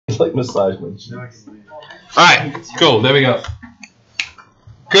like massage my cheeks. Alright, cool, there we go.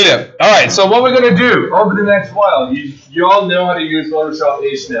 Good. Alright, so what we're going to do over the next while, you all know how to use Photoshop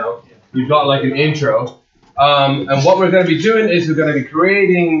Ace now. You've got like an intro. And what we're going to be doing is we're going to be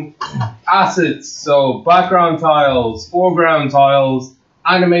creating assets, so background tiles, foreground tiles,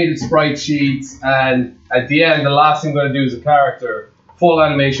 animated sprite sheets, and at the end, the last thing we're going to do is a character, full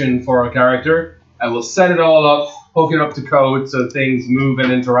animation for our character, and we'll set it all up, hook it up to code so things move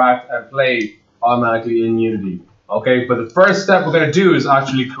and interact and play automatically in Unity. Okay, but the first step we're going to do is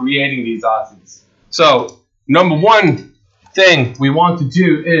actually creating these assets. So, number one thing we want to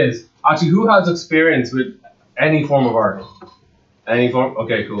do is, actually, who has experience with any form of art? Any form?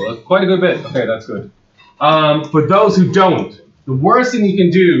 Okay, cool. That's quite a good bit. Okay, that's good. For those who don't, the worst thing you can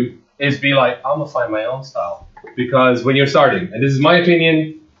do is be like, I'm going to find my own style. Because when you're starting, and this is my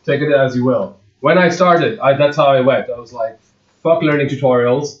opinion, take it as you will. When I started, that's how I went. I was like, fuck learning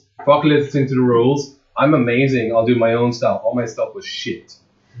tutorials, fuck listening to the rules. I'm amazing. I'll do my own style. All my stuff was shit.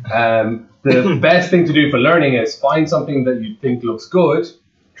 The best thing to do for learning is find something that you think looks good,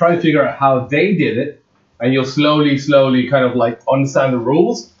 try to figure out how they did it, and you'll slowly kind of like understand the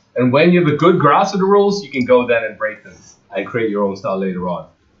rules. And when you have a good grasp of the rules, you can go then and break them and create your own style later on.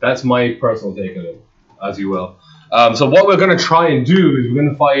 That's my personal take on it, as you will. So what we're going to try and do is we're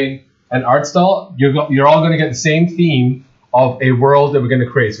going to find an art style. You're all going to get the same theme of a world that we're going to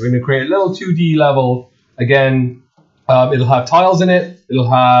create. So we're going to create a little 2D level. Again, it'll have tiles in it.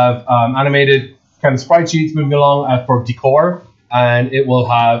 It'll have animated kind of sprite sheets moving along for decor. And it will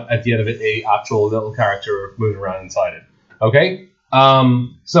have, at the end of it, a actual little character moving around inside it. Okay?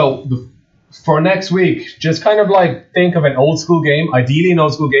 For next week, just kind of like think of an old school game, ideally an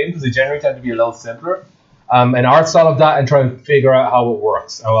old school game, because they generally tend to be a little simpler. An art style of that and try and figure out how it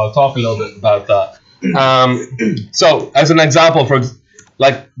works. And I'll talk a little bit about that. So, as an example,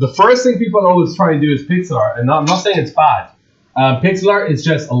 like the first thing people always try and do is pixel art. And I'm not saying it's bad. Pixel art is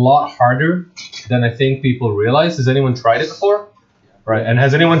just a lot harder than I think people realize. Has anyone tried it before? Right, and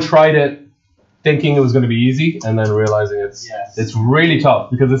has anyone tried it thinking it was going to be easy and then realizing it's really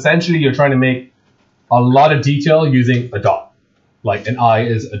tough, because essentially you're trying to make a lot of detail using a dot. Like an eye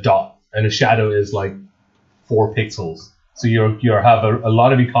is a dot and a shadow is like 4 pixels. So you have a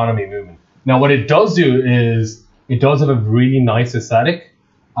lot of economy movement. Now what it does do is it does have a really nice aesthetic,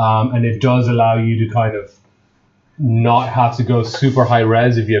 and it does allow you to kind of not have to go super high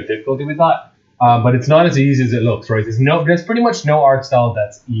res if you have difficulty with that. But it's not as easy as it looks, right? There's pretty much no art style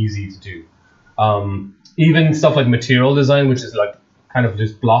that's easy to do. Even stuff like material design, which is like kind of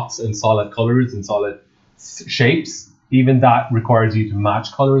just blocks and solid colors and solid shapes, even that requires you to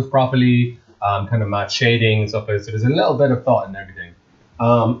match colors properly, kind of match shading and stuff like that. So there's a little bit of thought in everything.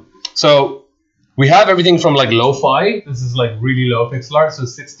 So we have everything from like lo-fi. This is like really low pixel art, so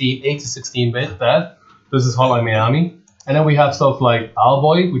 8 to 16 bit. This is Hotline Miami. And then we have stuff like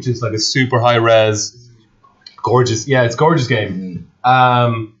Owlboy, which is like a super high res, gorgeous. Yeah, it's a gorgeous game.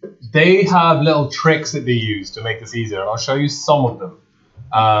 They have little tricks that they use to make this easier. I'll show you some of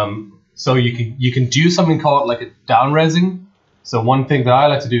them. So you can do something called like a down resing. So one thing that I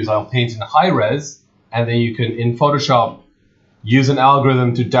like to do is I'll paint in high res, and then you can in Photoshop use an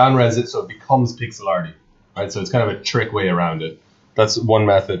algorithm to down res it so it becomes pixel arty. Right? So it's kind of a trick way around it. That's one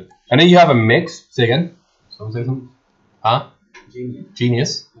method. And then you have a mix. Say again. Someone say something. Huh?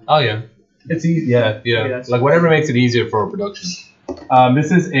 Genius. Oh yeah. It's easy. Yeah. Like whatever makes it easier for production.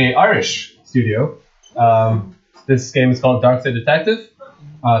 This is a Irish studio. This game is called Dark Side Detective.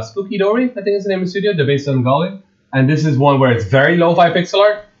 Spooky Dory, I think is the name of the studio. They're based in Galway. And this is one where it's very lo-fi pixel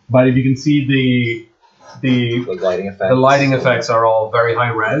art, but if you can see the lighting effects are all very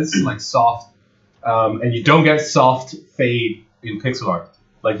high res, like soft, and you don't get soft fade in pixel art.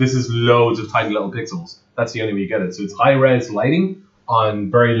 Like this is loads of tiny little pixels. That's the only way you get it. So it's high res lighting on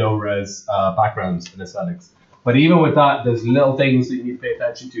very low res backgrounds and aesthetics. But even with that, there's little things that you need to pay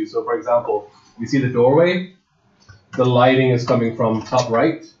attention to. So for example, you see the doorway, the lighting is coming from top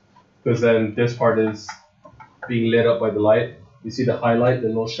right, because then this part is being lit up by the light. You see the highlight, the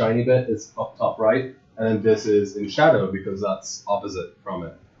little shiny bit is up top right, and then this is in shadow because that's opposite from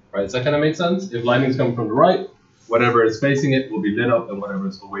it. Right? Does that kind of make sense? If lighting is coming from the right, whatever is facing it will be lit up, and whatever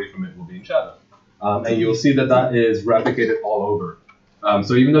is away from it will be in shadow. And you'll see that that is replicated all over.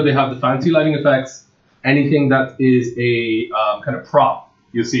 So even though they have the fancy lighting effects, anything that is a kind of prop,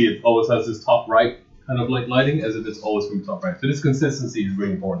 you'll see it always has this top right kind of like lighting as if it's always from top right. So this consistency is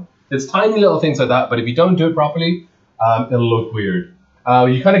really important. It's tiny little things like that, but if you don't do it properly, it'll look weird.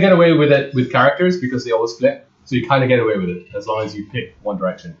 You kind of get away with it with characters because they always flip. So you kind of get away with it as long as you pick one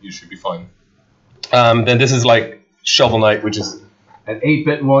direction. You should be fine. Then this is like Shovel Knight, which is an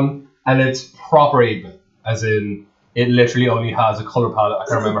 8-bit one, and it's proper 8-bit, as in it literally only has a color palette. I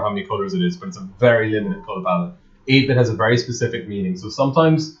can't remember how many colors it is, but it's a very limited color palette. 8-bit has a very specific meaning. So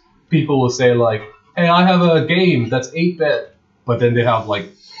sometimes people will say like, hey, I have a game that's 8-bit, but then they have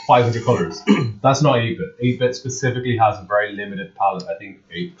like 500 colors. That's not 8-bit. 8-bit specifically has a very limited palette. I think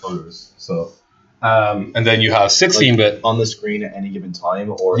 8 colors. So, and then you have 16-bit on the screen at any given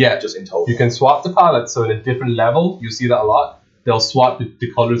time, or just in total. You can swap the palette. So in a different level, you see that a lot. They'll swap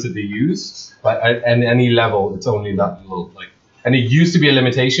the colors that they use, but at any level, it's only that little. Like, and it used to be a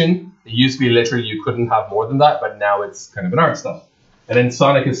limitation. It used to be literally you couldn't have more than that, but now it's kind of an art style. And then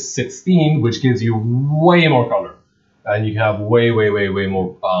Sonic is 16, which gives you way more color. And you can have way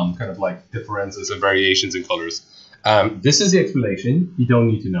more kind of like differences and variations in colors. This is the explanation. You don't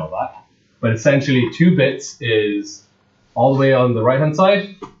need to know that. But essentially, 2 bits is all the way on the right-hand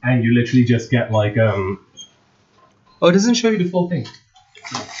side, and you literally just get like... Oh, it doesn't show you the full thing.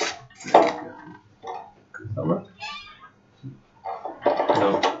 Does that work?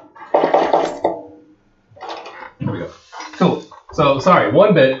 No. There we go. Cool. So, sorry,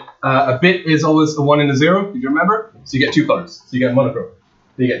 1 bit. A bit is always a 1 and a 0, if you remember. So you get 2 colors. So you get monochrome.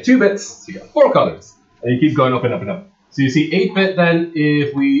 So you get 2 bits, so you get 4 colors. And you keep going up and up and up. So you see 8-bit then,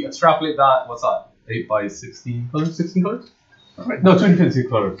 if we extrapolate that, what's that? 8 by 16 colors? 16 colors? Right. No, 26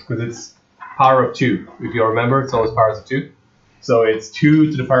 colors, because it's power of 2. If you remember, it's always powers of 2. So it's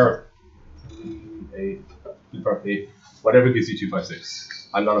 2 to the power of 8, to the power of 8. Whatever gives you 2, 5, 6.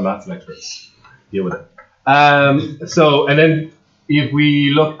 I'm not a maths lecturer. Deal with it. So, and then if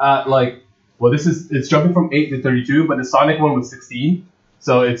we look at like, well, it's jumping from 8 to 32, but the Sonic one was 16.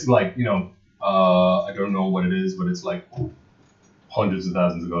 So it's like, you know, I don't know what it is, but it's like hundreds of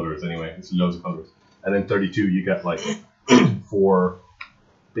thousands of colors anyway. It's loads of colors. And then 32, you get like 4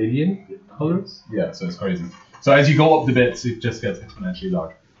 billion colors. Yeah, so it's crazy. So as you go up the bits, it just gets exponentially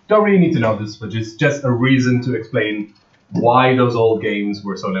larger. Don't really need to know this, but just a reason to explain why those old games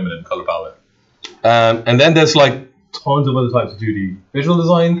were so limited in color palette. And then there's like tons of other types of 2D visual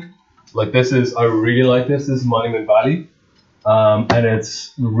design. Like this is, I really like this. This is Monument Valley. And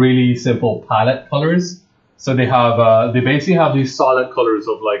it's really simple palette colors. So they have, they basically have these solid colors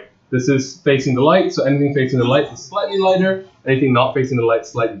of like, this is facing the light. So anything facing the light is slightly lighter. Anything not facing the light is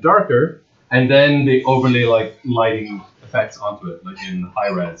slightly darker. And then they overlay like lighting effects onto it, like in high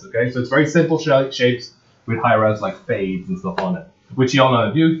res. Okay, so it's very simple shapes with high res like fades and stuff on it, which you all know how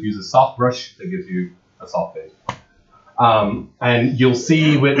to do. Use a soft brush that gives you a soft fade. And you'll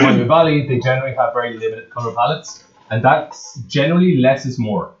see with Monument Valley, they generally have very limited color palettes, and that's generally less is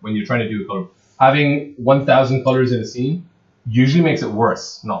more when you're trying to do a color. Having 1,000 colors in a scene usually makes it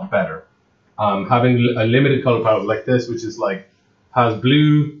worse, not better. Having a limited color palette like this, which is like has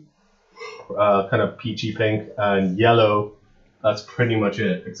blue, kind of peachy pink, and yellow. That's pretty much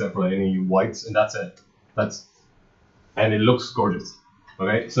it, except for any whites, and that's it. And it looks gorgeous.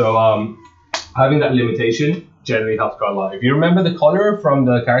 Okay, so having that limitation generally helps quite a lot. If you remember the color from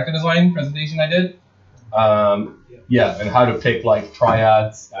the character design presentation I did, yeah, and how to pick like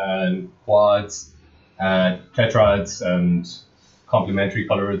triads and quads and tetrads and complementary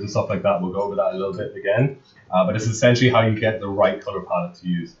colors and stuff like that. We'll go over that a little bit again. But it's essentially how you get the right color palette to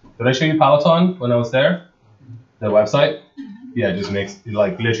use. Did I show you Peloton when I was there? The website? Yeah, just makes,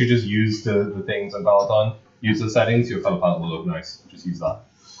 like, literally just use the things on Peloton. Use the settings, your color palette will look nice. Just use that.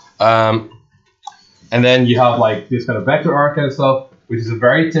 And then you have, like, this kind of vector art kind of stuff, which is a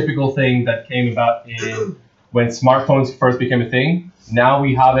very typical thing that came about when smartphones first became a thing. Now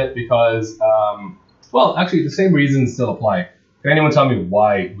we have it because, well, actually, the same reasons still apply. Can anyone tell me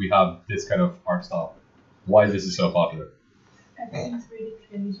why we have this kind of art style? Why this is so popular? Everything's really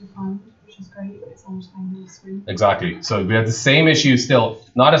clearly defined, which is great. It's almost on the screen. Exactly. So we have the same issues still,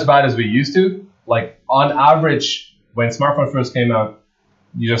 not as bad as we used to. Like on average, when smartphones first came out,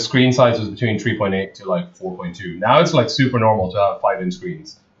 your screen size was between 3.8 to like 4.2. Now it's like super normal to have 5-inch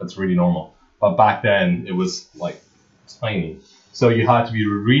screens. That's really normal. But back then it was like tiny. So you had to be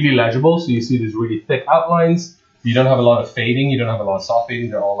really legible. So you see these really thick outlines. You don't have a lot of fading. You don't have a lot of soft fading.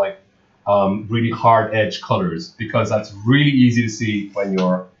 They're all like really hard edge colors because that's really easy to see when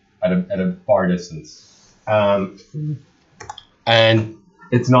you're at a far distance. And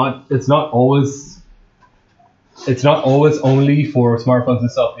it's not always only for smartphones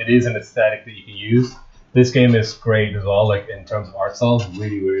and stuff. It is an aesthetic that you can use. This game is great as well, like in terms of art style,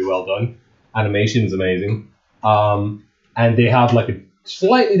 really, really well done. Animation is amazing. And they have like a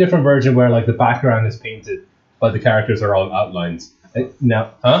slightly different version where like the background is painted, but the characters are all outlines.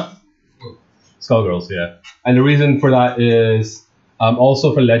 Now, Skullgirls, yeah. And the reason for that is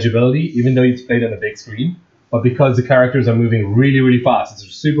also for legibility, even though it's played on a big screen, but because the characters are moving really, really fast, it's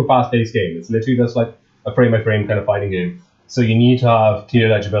a super fast-paced game. It's literally just like a frame-by-frame kind of fighting game. So you need to have clear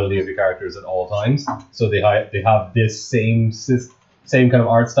legibility of the characters at all times. So they have this same kind of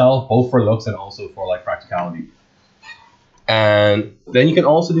art style, both for looks and also for like practicality. And then you can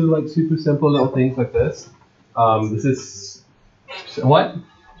also do like super simple little things like this. This is what?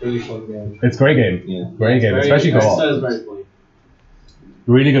 Really fun game. It's a great game. Yeah. Great game, especially co-op. Very funny.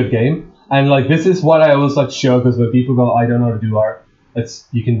 Really good game. And like this is what I always like to show, because when people go, I don't know how to do art,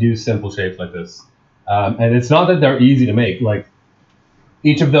 you can do simple shapes like this. And it's not that they're easy to make. Like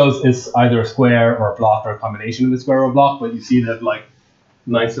each of those is either a square or a block or a combination of a square or a block, but you see that like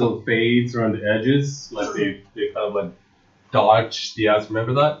nice little fades around the edges, like they kind of like dodge the ads.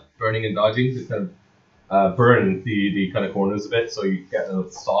 Remember that? Burning and dodging? They kind of burn the kind of corners a bit, so you get a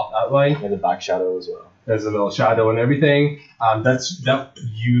little soft outline. And the back shadow as well. There's a little shadow and everything. That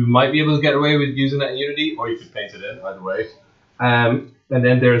you might be able to get away with using that in Unity, or you could paint it in, either way. And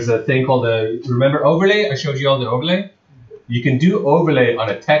then there's a thing called remember overlay? I showed you all the overlay. You can do overlay on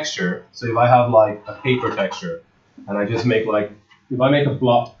a texture. So if I have like a paper texture, and I just make like, if I make a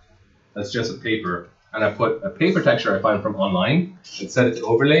block that's just a paper, and I put a paper texture I find from online and set it to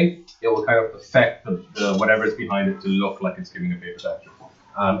overlay, it will kind of affect the whatever's behind it to look like it's giving a paper texture.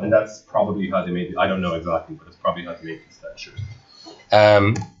 And that's probably how they made it. I don't know exactly, but it's probably how they made these textures.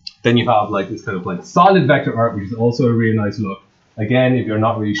 Then you have like this kind of like solid vector art, which is also a really nice look. Again, if you're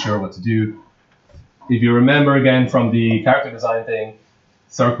not really sure what to do, if you remember again from the character design thing,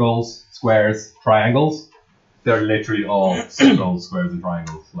 circles, squares, triangles, they're literally all circles, squares, and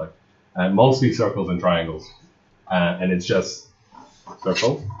triangles. Like mostly circles and triangles, and it's just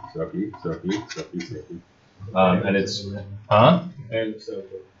circle, circle, circle, circle, circle, and it's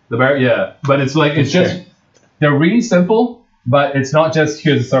but it's like it's just they're really simple, but it's not just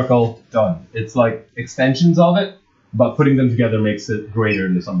here's a circle done. It's like extensions of it, but putting them together makes it greater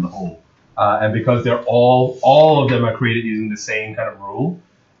in the sum of the whole. And because they're all of them are created using the same kind of rule,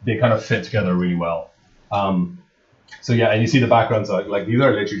 they kind of fit together really well. So yeah, and you see the backgrounds, like these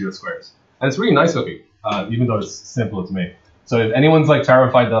are literally just squares. And it's really nice looking, even though it's simple to make. So if anyone's like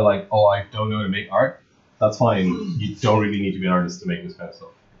terrified that like, oh, I don't know how to make art, that's fine. You don't really need to be an artist to make this kind of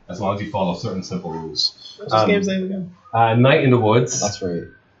stuff, as long as you follow certain simple rules. What's this game's name again? Night in the Woods. That's right.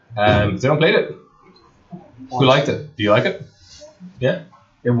 Has anyone played it? Who liked it? Do you like it? Yeah.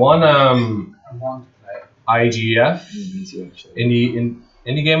 It won IGF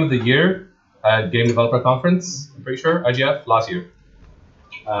Indie Game of the Year at Game Developer Conference. I'm pretty sure IGF last year.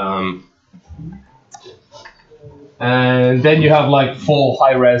 And then you have like full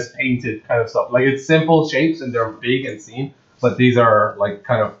high-res painted kind of stuff. Like it's simple shapes and they're big and seen, but these are like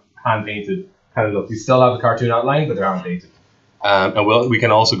kind of hand-painted kind of look. You still have the cartoon outline, but they're hand-painted. And we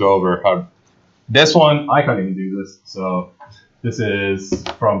can also go over how this one, I can't even do this. So this is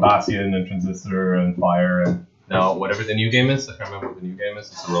from Bastion and Transistor and Fire and now whatever the new game is. I can't remember what the new game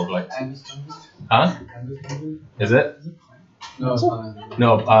is. It's a roguelike. Huh? Is it? No, it's not.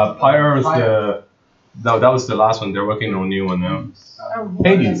 No, Pyre was No, that was the last one. They're working on a new one now.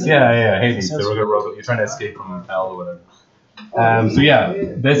 Hades, yeah, Hades. They're you're trying to escape from hell or whatever. So yeah,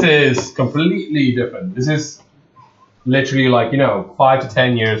 this is completely different. This is literally like 5 to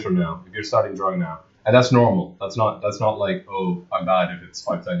 10 years from now if you're starting drawing now, and that's normal. That's not like, oh, I'm bad if it's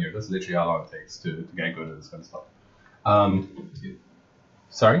 5 to 10 years. That's literally how long it takes to get good at this kind of stuff.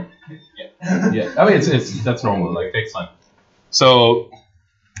 Sorry. Yeah. I mean, it's that's normal. Like it takes time. So.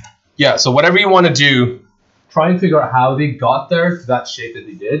 Yeah, so whatever you want to do, try and figure out how they got there to that shape that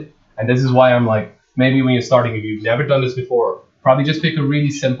they did. And this is why I'm like, maybe when you're starting, if you've never done this before, probably just pick a really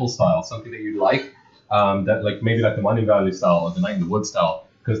simple style, something that you like, that like maybe like the Monument Valley style or the Night in the Woods style,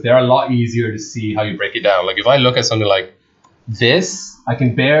 because they're a lot easier to see how you break it down. Like if I look at something like this, I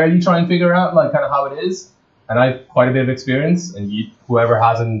can barely try and figure out like kind of how it is, and I have quite a bit of experience, and whoever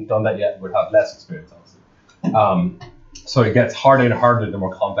hasn't done that yet would have less experience, obviously. So it gets harder and harder the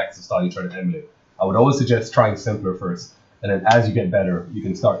more complex the style you try to emulate. I would always suggest trying simpler first, and then as you get better, you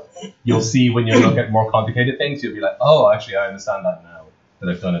can start. You'll see when you look at more complicated things, you'll be like, oh, actually, I understand that now that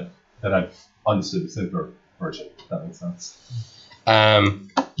I've done it, that I've understood the simpler version. If that makes sense.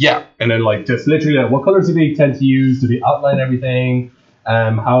 Yeah, and then like just literally, like, what colors do they tend to use? Do they outline everything?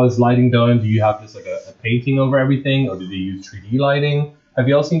 How is lighting done? Do you have just like a painting over everything, or do they use 3D lighting? Have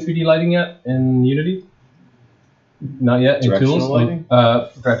you all seen 3D lighting yet in Unity? Not yet in tools. Lighting?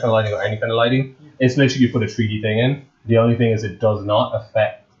 Directional lighting or any kind of lighting. It's literally you put a 3D thing in. The only thing is it does not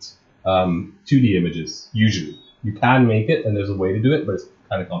affect 2D images. Usually, you can make it, and there's a way to do it, but it's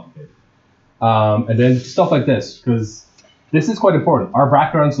kind of complicated. And then stuff like this, because this is quite important. Are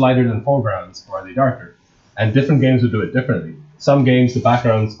backgrounds lighter than foregrounds, or are they darker? And different games will do it differently. Some games, the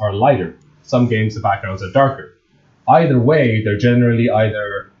backgrounds are lighter. Some games, the backgrounds are darker. Either way, they're generally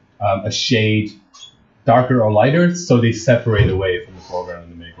either a shade darker or lighter, so they separate away from the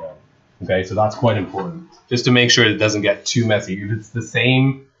foreground and the midground. Okay, so that's quite important. Just to make sure it doesn't get too messy. If it's the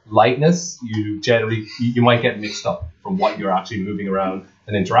same lightness, you might get mixed up from what you're actually moving around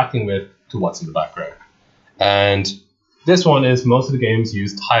and interacting with to what's in the background. And this one is most of the games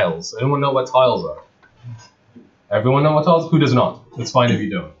use tiles. Anyone know what tiles are? Everyone know what tiles? Who does not? It's fine if you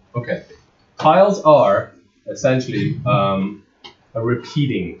don't. Okay. Tiles are essentially a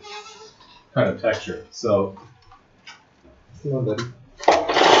repeating kind of texture. So it's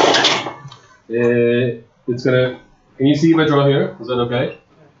gonna. Can you see if I draw here? Is that okay?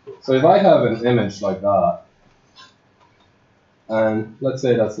 So if I have an image like that, and let's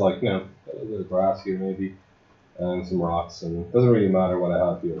say that's like, a little bit of grass here maybe, and some rocks, and it doesn't really matter what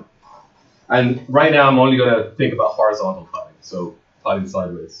I have here. And right now I'm only going to think about horizontal tiling, so tiling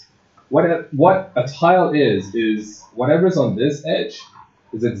sideways. What a tile is whatever's on this edge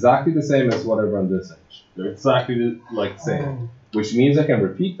is exactly the same as whatever on this edge. They're exactly the same, which means I can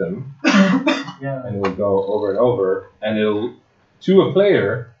repeat them, and it will go over and over, and it'll, to a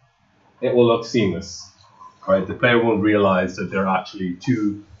player, it will look seamless. Right? The player won't realize that they're actually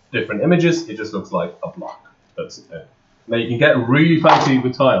two different images. It just looks like a block. That's it. Now you can get really fancy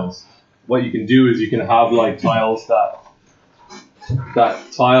with tiles. What you can do is you can have like tiles that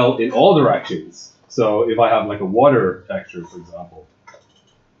tile in all directions. So if I have like a water texture, for example,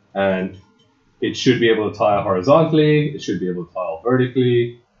 and it should be able to tile horizontally, it should be able to tile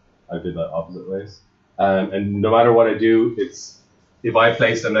vertically. I did that opposite ways. And no matter what I do, if I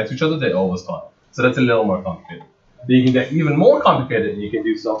place them next to each other, they always tile. So that's a little more complicated. But you can get even more complicated, and you can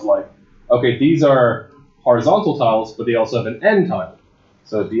do stuff like, okay, these are horizontal tiles, but they also have an end tile.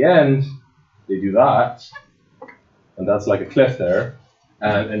 So at the end, they do that, and that's like a cliff there.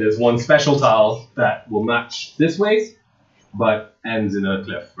 And there's one special tile that will match this way, but ends in a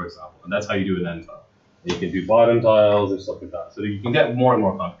cliff, for example. And that's how you do an end tile. And you can do bottom tiles and stuff like that. So you can get more and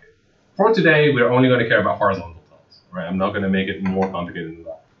more complicated. For today, we're only going to care about horizontal tiles. Right? I'm not going to make it more complicated than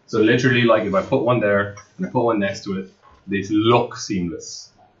that. So literally, like if I put one there and I put one next to it, they look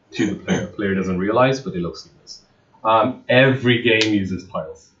seamless to the player. The player doesn't realize, but they look seamless. Every game uses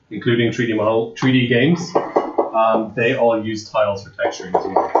tiles, including 3D games. They all use tiles for texturing as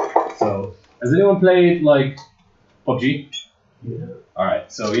well. So has anyone played like PUBG? Yeah. All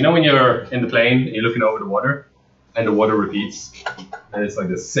right. So you know when you're in the plane and you're looking over the water, and the water repeats, and it's like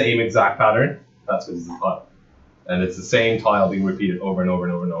the same exact pattern. That's because it's a tile. And it's the same tile being repeated over and over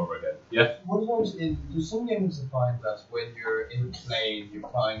and over and over again. Yeah? Do some games find that when you're in the plane, you're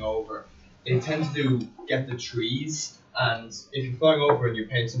flying over, they tend to get the trees, and if you're flying over and you're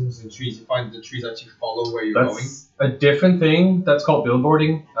painting in trees, you find the trees actually follow where you're going? That's a different thing. That's called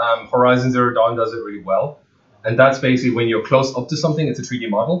billboarding. Horizon Zero Dawn does it really well. And that's basically when you're close up to something, it's a 3D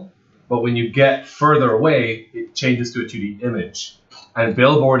model. But when you get further away, it changes to a 2D image. And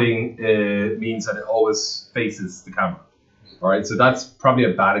billboarding means that it always faces the camera. All right, so that's probably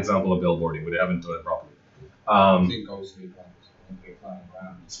a bad example of billboarding, where they haven't done it properly.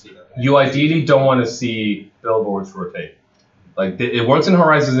 You ideally don't want to see billboards rotate. Like it works in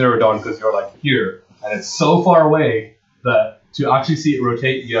Horizon Zero Dawn because you're like here, and it's so far away that to actually see it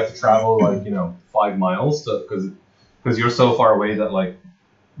rotate, you have to travel like 5 miles because you're so far away that like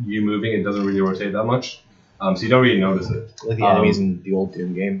you moving it doesn't really rotate that much. So you don't really notice it. Like the enemies in the old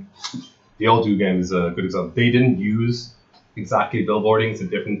Doom game. The old Doom game is a good example. They didn't use exactly billboarding. It's a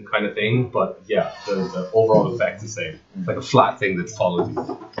different kind of thing. But yeah, the overall effect's the same. It's like a flat thing that follows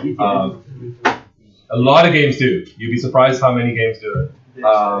you. A lot of games do. You'd be surprised how many games do it.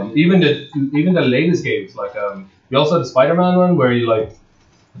 Even the latest games. Like we also had the Spider-Man one where you like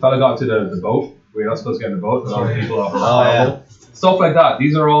the fella got to the boat. Where you're not supposed to get in the boat. And all the people are horrible. Stuff like that.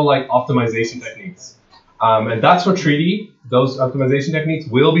 These are all like optimization techniques. And that's for 3D. Those optimization techniques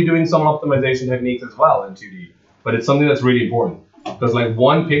will be doing some optimization techniques as well in 2D. But it's something that's really important. Because like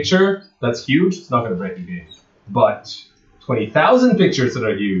one picture that's huge, it's not going to break the game. But 20,000 pictures that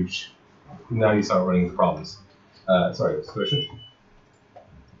are huge, now you start running into problems. Sorry, what's the question?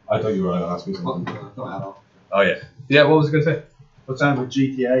 I thought you were going to ask me something. Oh yeah. Yeah, what was I going to say? What's happened with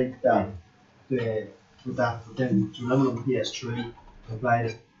GTA? With that, then, do you remember on the PS3, I played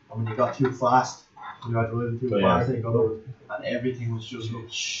it, and when you got too fast, you had to run too fast, and you got over, and everything was just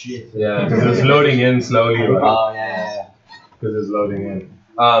looked shit. Yeah, because it was loading in slowly, right? Oh, yeah. Because it's loading in.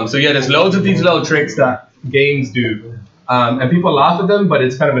 So yeah, there's loads of these little tricks that games do, and people laugh at them, but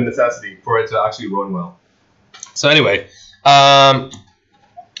it's kind of a necessity for it to actually run well. So anyway, I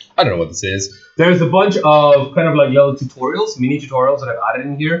don't know what this is. there's a bunch of kind of like little tutorials, mini tutorials that I've added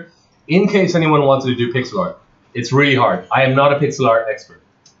in here, in case anyone wants to do pixel art. It's really hard. I am not a pixel art expert.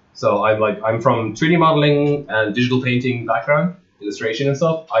 So I'm from 3D modeling and digital painting background, illustration and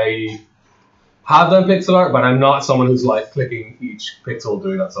stuff. I have done pixel art, but I'm not someone who's like clicking each pixel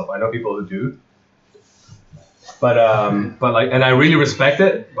doing that stuff. I know people who do. But like, and I really respect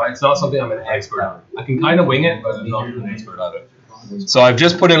it, but it's not something I'm an expert at. I can kind of wing it, but I'm not an expert at it. So I've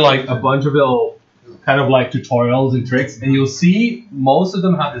just put in like a bunch of little kind of like tutorials and tricks, and you'll see most of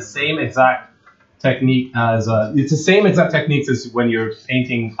them have the same exact technique as, it's the same exact techniques as when you're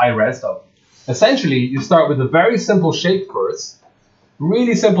painting high res stuff. Essentially, you start with a very simple shape first,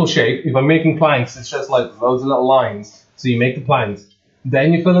 really simple shape. If I'm making planks, it's just like loads of little lines. So you make the planks.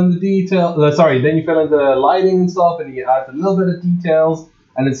 Then you fill in the detail, then you fill in the lighting and stuff, and you add a little bit of details,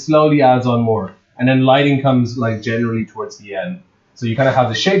 and it slowly adds on more. And then lighting comes like generally towards the end. So you kind of have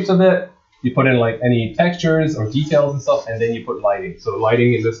the shapes of it, you put in like any textures or details and stuff, and then you put lighting. So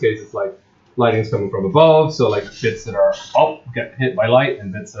lighting in this case is like lighting's coming from above, so like bits that are up get hit by light,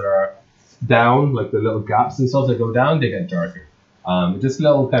 and bits that are down, like the little gaps and stuff that go down, they get darker. Just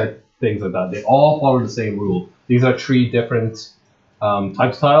little kind of things like that. They all follow the same rule. These are 3 different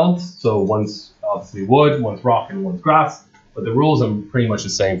type tiles. So one's obviously wood, one's rock, and one's grass. But the rules are pretty much the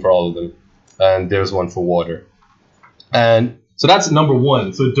same for all of them. And there's one for water. And so that's number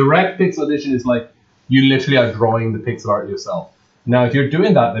 1. So direct pixel addition is like you literally are drawing the pixel art yourself. Now, if you're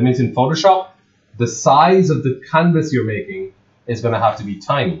doing that, that means in Photoshop, the size of the canvas you're making is going to have to be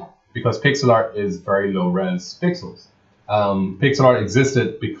tiny because pixel art is very low res pixels. Pixel art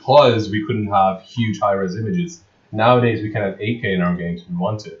existed because we couldn't have huge high res images. Nowadays, we can have 8K in our games if we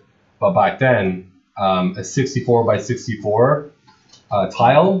want to. But back then, a 64 by 64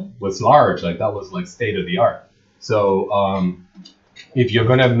 tile was large. Like that was like state of the art. So if you're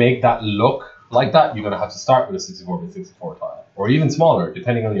going to make that look like that, you're going to have to start with a 64 by 64 tile, or even smaller,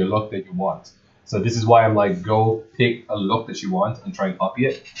 depending on your look that you want. So this is why I'm like, go pick a look that you want and try and copy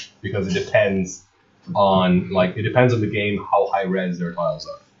it, because it depends on the game how high res their tiles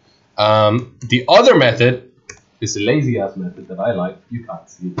are. The other method is the lazy ass method that I like. You can't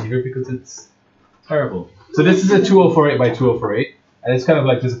see it here because it's terrible. So this is a 2048 by 2048, and it's kind of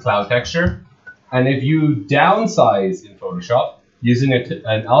like just a cloud texture. And if you downsize in Photoshop using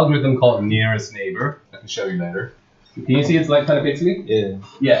an algorithm called nearest neighbor, I can show you later. Can you see it's like kind of pixely? Yeah.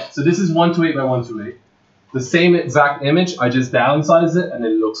 Yeah, so this is 128 by 128. The same exact image, I just downsize it and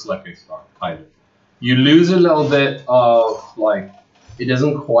it looks like pixel art, kind of. You lose a little bit of like, it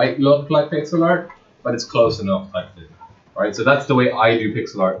doesn't quite look like pixel art, but it's close enough type thing. Alright, so that's the way I do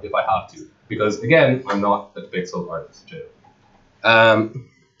pixel art if I have to. Because again, I'm not a pixel artist.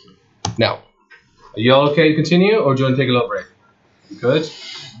 Now, are you all okay to continue or do you want to take a little break? You good?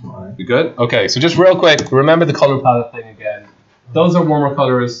 You good? Okay, so just real quick, remember the color palette thing again. Those are warmer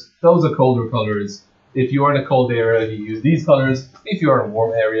colors, those are colder colors. If you are in a cold area, you use these colors. If you are in a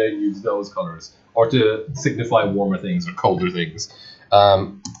warm area, you use those colors. Or to signify warmer things or colder things.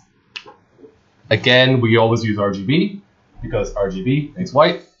 Again, we always use RGB because RGB makes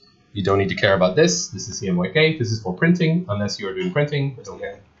white. You don't need to care about this. This is CMYK. This is for printing, unless you're doing printing.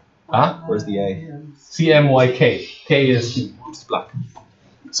 Huh? Where's the A? CMYK. K is black.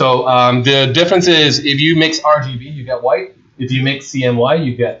 So the difference is if you mix RGB, you get white. If you mix CMY,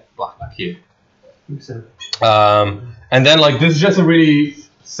 you get black here. And then like this is just a really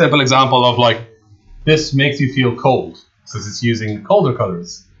simple example of like this makes you feel cold because it's using colder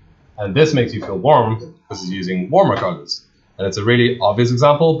colors, and this makes you feel warm because it's using warmer colors. And it's a really obvious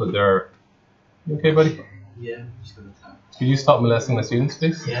example, but they're you okay, buddy? Yeah, I'm just gonna tap. Could you stop molesting my students,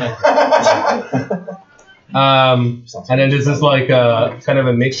 please? Yeah. And then this is like a kind of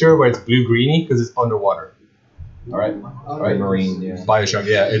a mixture where it's blue-greeny because it's underwater. All right, Marine, yeah. Bioshock,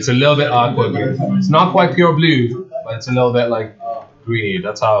 yeah. It's a little bit aqua blue. It's not quite pure blue, but it's a little bit like greeny.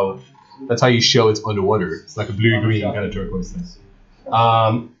 That's how you show it's underwater. It's like a blue-green kind of turquoise thing.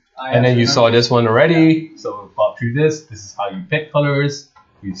 And then you saw this one already, so we'll pop through this. This is how you pick colors.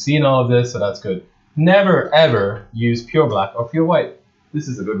 You've seen all of this, so that's good. Never ever use pure black or pure white. This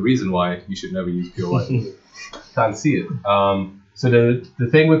is a good reason why you should never use pure white. Can't see it. So the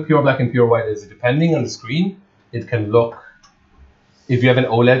thing with pure black and pure white is depending on the screen, it can look, if you have an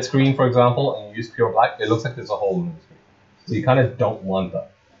OLED screen, for example, and you use pure black, it looks like there's a hole in the screen. So you kind of don't want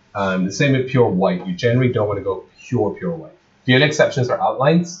that. The same with pure white. You generally don't want to go pure white. The only exceptions are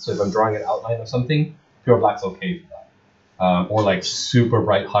outlines. So if I'm drawing an outline of something, pure black's okay for that. Or like super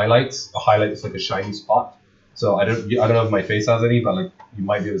bright highlights. A highlight is like a shiny spot. So I don't know if my face has any, but like you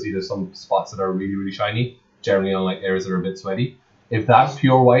might be able to see there's some spots that are really, really shiny, generally on like areas that are a bit sweaty. If that's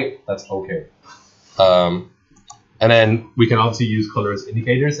pure white, that's okay. And then we can obviously use color as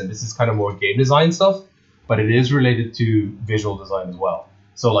indicators, and this is kind of more game design stuff, but it is related to visual design as well.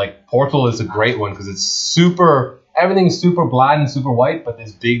 So like Portal is a great one because it's everything's super bland and super white, but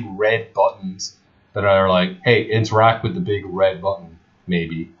there's big red buttons that are like, hey, interact with the big red button,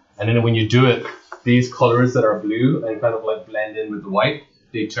 maybe. And then when you do it, these colors that are blue and kind of like blend in with the white,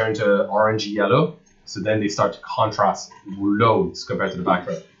 they turn to orangey yellow. So then they start to contrast loads compared to the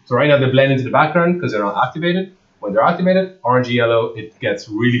background. So right now they blend into the background because they're not activated. When they're activated, orangey yellow, it gets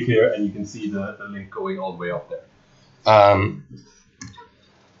really clear and you can see the link going all the way up there.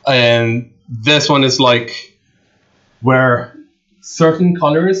 And this one is like where certain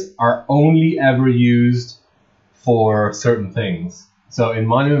colors are only ever used for certain things. So in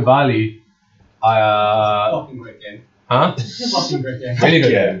Monument Valley, Fucking great game. huh? Fucking great game. Really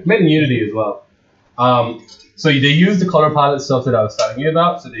good. Yeah. Game. Made in Unity as well. So they use the color palette stuff that I was telling you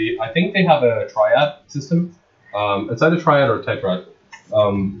about. So I think they have a triad system. It's either triad or tetrad.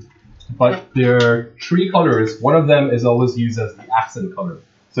 But there are 3 colors. One of them is always used as the accent color.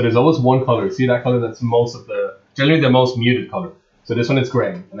 So there's always one color. See that color? That's generally the most muted color. So this one is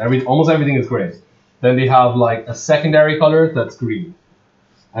gray, and almost everything is gray. Then they have like a secondary color that's green,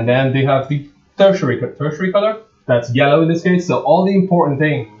 and then they have the tertiary color that's yellow in this case. So all the important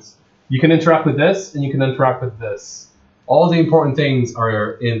things, you can interact with this and you can interact with this. All the important things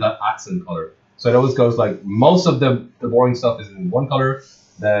are in that accent color. So it always goes like most of the boring stuff is in one color,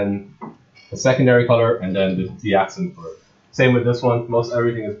 then the secondary color, and then the accent color. Same with this one. Most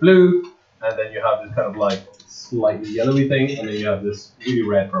everything is blue, and then you have this kind of like slightly yellowy thing, and then you have this really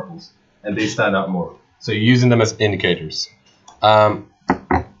red purples, and they stand out more. So you're using them as indicators.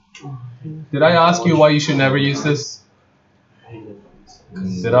 Did I ask you why you should never use this?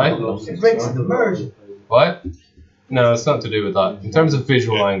 Did I? It breaks the immersion. What? No, it's not to do with that. In terms of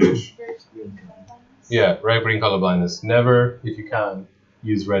visual language, yeah, red-green color blindness. Never, if you can,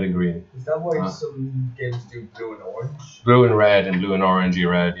 use red and green. Is that why some games do blue and orange? Blue and red and blue and orangey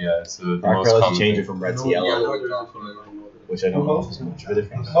red, yeah. So the Dark most colors common change thing. it from red to No, yellow, which I don't know if it's much of a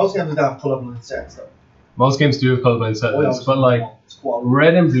difference. Most games have colorblind sets though. Most games do have colorblind settings, Oh, but like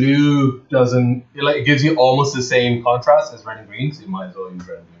red and blue doesn't. It gives you almost the same contrast as red and green, so you might as well use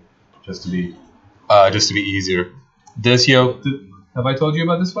red and blue just to be easier. This have I told you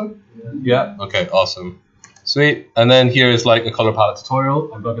about this one? Yeah. Okay. Awesome. Sweet. And then here is like a color palette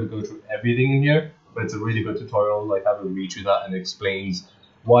tutorial. I'm not going to go through everything in here, but it's a really good tutorial. Like have a read through that and it explains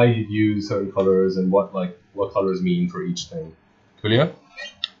why you use certain colors and what colors mean for each thing. Coolio.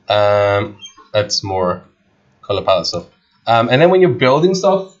 That's more color palette stuff. And then when you're building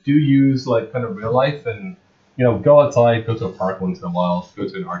stuff, do use like kind of real life and go outside, go to a park once in a while, go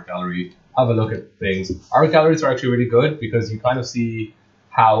to an art gallery, have a look at things. Art galleries are actually really good because you kind of see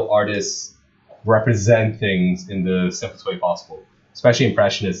how artists represent things in the simplest way possible, especially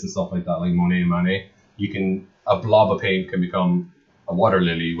impressionists and stuff like that, like Monet and Manet. A blob of paint can become a water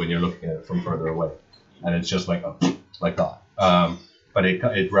lily when you're looking at it from further away, and it's just like that. But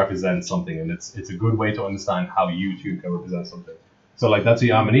it represents something, and it's a good way to understand how you too can represent something. So like that's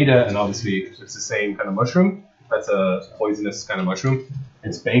the Amanita, and obviously it's the same kind of mushroom. That's a poisonous kind of mushroom.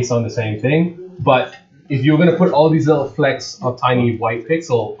 It's based on the same thing, but if you're going to put all these little flecks of tiny white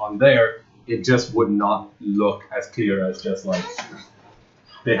pixel on there, it just would not look as clear as just like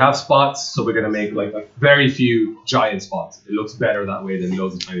they have spots. So we're going to make like a very few giant spots. It looks better that way than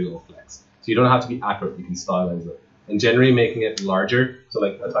loads of tiny little flecks. So you don't have to be accurate. You can stylize it. And generally making it larger, so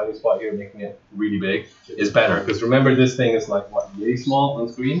like a tiny spot here, making it really big is better. Because remember, this thing is like really small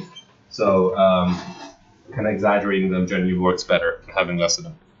on screen. So kind of exaggerating them generally works better than having less of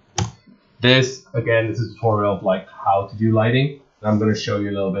them. This, again, is a tutorial of like how to do lighting. And I'm going to show you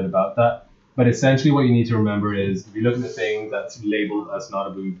a little bit about that. But essentially what you need to remember is if you look at the thing that's labeled as not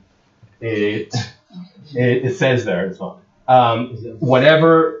a boob, it says there, it's not.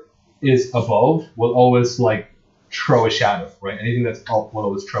 Whatever is above will always like throw a shadow, right? Anything that's up will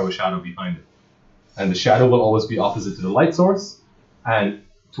always throw a shadow behind it. And the shadow will always be opposite to the light source. And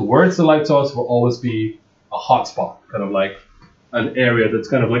towards the light source will always be a hot spot, kind of like an area that's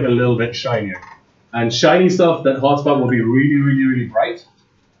kind of like a little bit shinier. And shiny stuff, that hot spot will be really, really, really bright.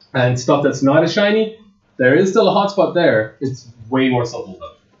 And stuff that's not as shiny, there is still a hot spot there. It's way more subtle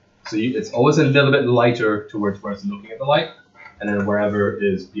though. So it's always a little bit lighter towards where it's looking at the light. And then wherever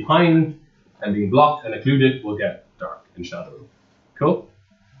is behind and being blocked and occluded will get dark and shadowy. Cool?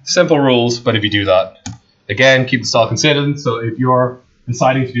 Simple rules, but if you do that, again, keep the style consistent. So if you're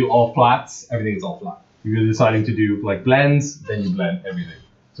deciding to do all flats, everything is all flat. If you're deciding to do like blends, then you blend everything.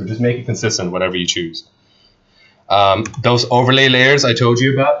 So just make it consistent, whatever you choose. Those overlay layers I told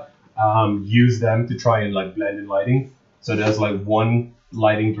you about, use them to try and like blend in lighting. So there's like one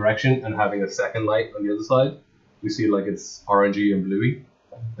lighting direction and having a second light on the other side. You see like it's orangey and bluey.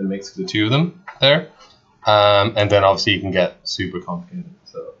 That makes the two of them there. And then obviously you can get super complicated.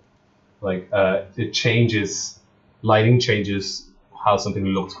 So like it changes, lighting changes how something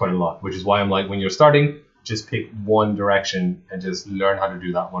looks quite a lot, which is why I'm like, when you're starting, just pick one direction and just learn how to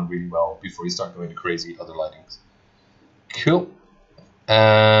do that one really well before you start going to crazy other lightings. Cool.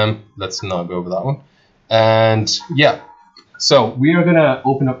 Let's not go over that one. And yeah, so we are gonna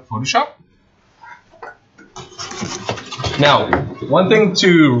open up Photoshop. Now, one thing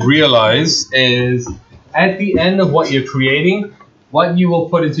to realize is at the end of what you're creating, what you will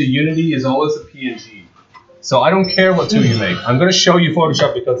put into Unity is always a PNG. So I don't care what tool you make. I'm going to show you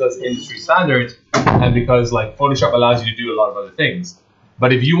Photoshop because that's industry standard and because like Photoshop allows you to do a lot of other things.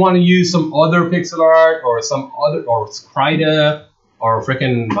 But if you want to use some other pixel art or some other, or Krita or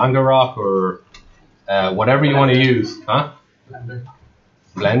freaking Mangarock or whatever you want to use, huh?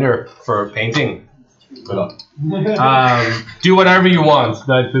 Blender for painting. Good luck. Do whatever you want.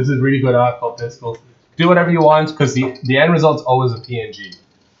 Like, this is really good art called Pixel. Do whatever you want because the end result's always a PNG.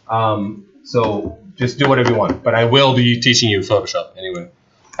 So just do whatever you want. But I will be teaching you Photoshop anyway.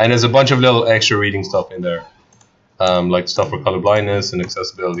 And there's a bunch of little extra reading stuff in there. Like stuff for color blindness and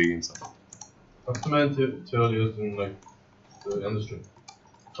accessibility and stuff. What's the main tool used in like the industry?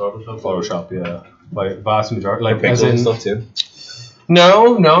 Photoshop? Photoshop, yeah. By vast majority. Like Pixel stuff too?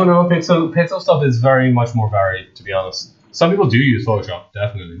 No. Pixel stuff is very much more varied, to be honest. Some people do use Photoshop,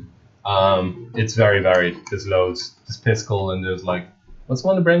 definitely. It's very varied. There's loads. There's Pixel and there's like, what's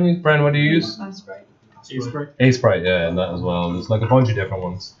one of Brand, what do you use? A-Sprite, yeah, and that as well. There's like a bunch of different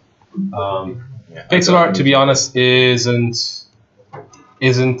ones. Pixel art, to be honest, isn't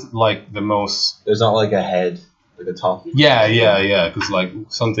like the most. There's not like a head, like a top. Yeah. Because like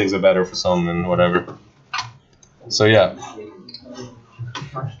some things are better for some and whatever. So yeah.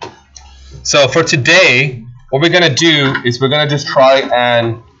 So for today, what we're gonna do is we're gonna just try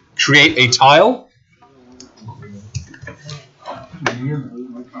and create a tile.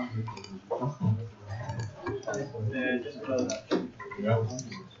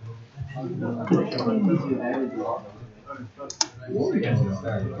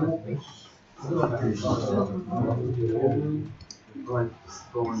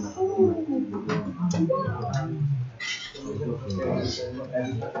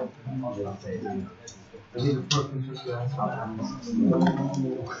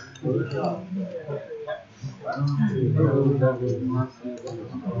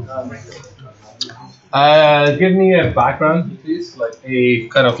 Give me a background, please, like a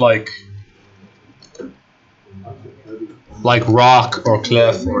kind of like rock or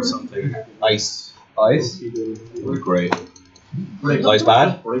cliff or something. Ice. Ice? Great. Ice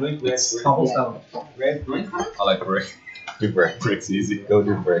bad? It's cobblestone. I like brick. Do brick. Brick's easy. Go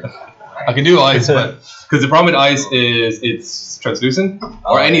do brick. I can do ice, but because the problem with ice is it's translucent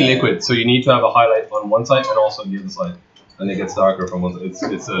or any liquid, so you need to have a highlight on one side and also on the other side, and it gets darker from one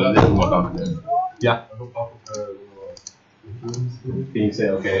side. It's a little more complicated. Yeah. Can you say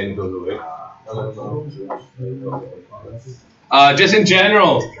okay and it goes away? Just in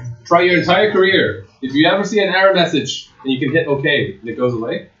general, try your entire career. If you ever see an error message and you can hit OK and it goes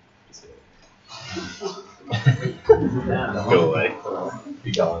away, Go away.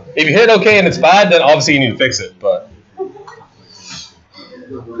 Be gone. if you hit OK and it's bad, then obviously you need to fix it. But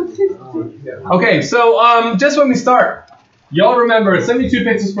okay, so just when we start, y'all remember 72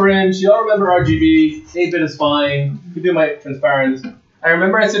 pixels per inch. Y'all remember RGB. 8-bit is fine. You can do my transparent. I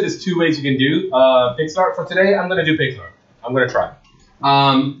remember I said there's two ways you can do pixel art. For today, I'm gonna do pixel art. I'm gonna try.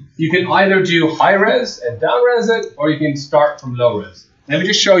 You can either do high res and down res it, or you can start from low res. Let me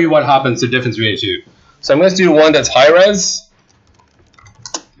just show you what happens, the difference between the two. So I'm going to do one that's high res.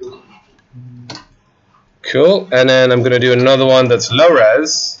 Cool. And then I'm going to do another one that's low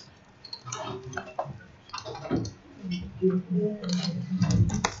res.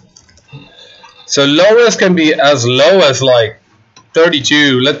 So low res can be as low as like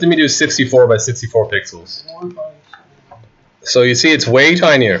 32. Let me do 64 by 64 pixels. So you see it's way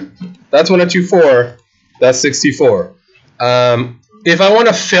tinier. That's 1024. That's 64. If I want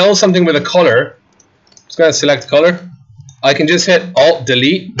to fill something with a color, I'm just going to select color. I can just hit Alt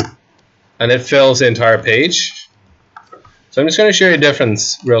Delete and it fills the entire page. So I'm just going to show you a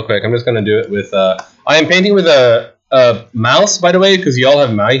difference real quick. I'm just going to do it with I am painting with a mouse, by the way, because you all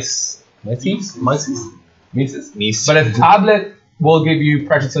have mice. Mices? But a tablet will give you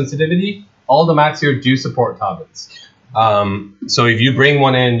pressure sensitivity. All the Macs here do support tablets. So if you bring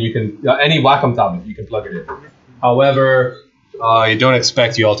one in, you can any Wacom tablet, you can plug it in. However, I don't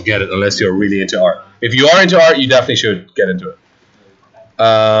expect you all to get it unless you're really into art. If you are into art, you definitely should get into it.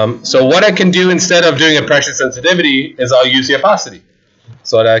 So what I can do instead of doing a pressure sensitivity is I'll use the opacity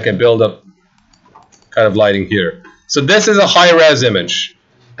so that I can build up kind of lighting here. So this is a high res image,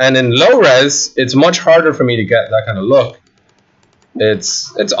 and in low res it's much harder for me to get that kind of look.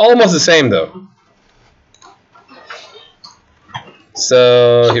 It's almost the same though.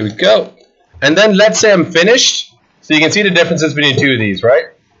 So here we go, and then let's say I'm finished. So you can see the differences between two of these, right?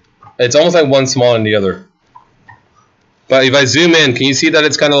 It's almost like one smaller than the other. But if I zoom in, can you see that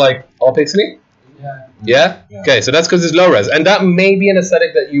it's kind of like all pixely? Yeah? Okay, so that's because it's low res. And that may be an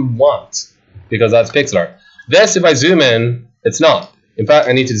aesthetic that you want, because that's pixel art. This, if I zoom in, it's not. In fact,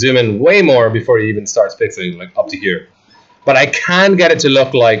 I need to zoom in way more before it even starts pixelating, like up to here. But I can get it to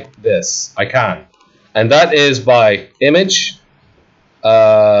look like this. I can. And that is by image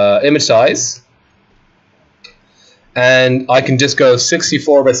size. And I can just go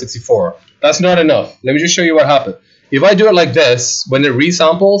 64 by 64. That's not enough. Let me just show you what happened. If I do it like this, when it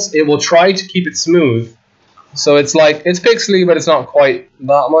resamples, it will try to keep it smooth. So it's like, it's pixely, but it's not quite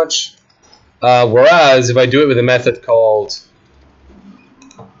that much. Whereas if I do it with a method called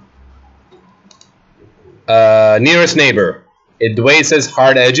nearest neighbor, the way it says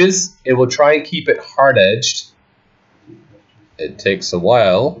hard edges, it will try and keep it hard edged. It takes a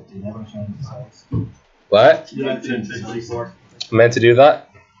while. What? I meant to do that?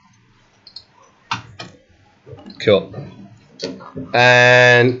 Cool.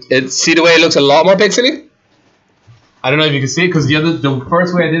 And see the way it looks a lot more pixely? I don't know if you can see it, because the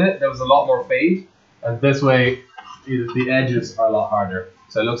first way I did it, there was a lot more fade, and this way the edges are a lot harder,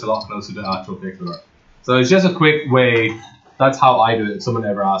 so it looks a lot closer to actual pixel art. So it's just a quick way. That's how I do it. If someone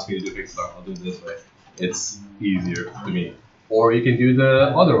ever asks me to do pixel art, I'll do it this way. It's easier to me. Or you can do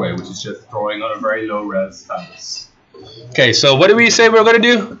the other way, which is just drawing on a very low res canvas. Okay, so what did we say we were going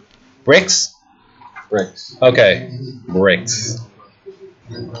to do? Bricks? Bricks. Okay, bricks.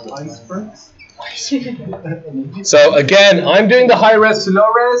 So again, I'm doing the high res to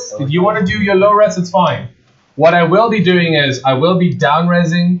low res. If you want to do your low res, it's fine. What I will be doing is I will be down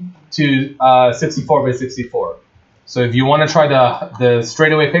resing to 64 by 64. So if you want to try the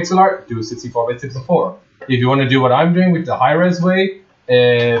straightaway pixel art, do a 64 by 64. If you want to do what I'm doing with the high res way,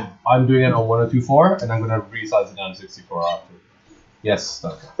 I'm doing it on 1024, and I'm going to resize it down to 64 after. Yes,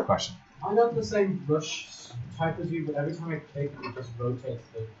 Doug, question. I got the same brush type as you, but every time I click, it just rotates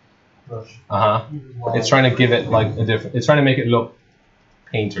the brush. It's trying to give it like a different. It's trying to make it look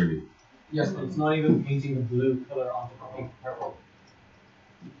painterly. Yes, but it's not even painting the blue color onto the pink purple.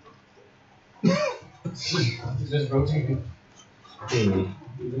 It's just rotating. Even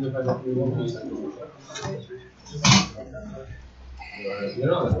if I don't really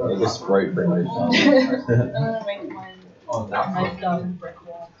Make a sprite for my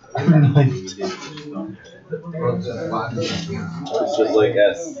It's just like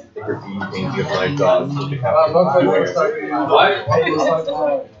a graffiti painting of my dog.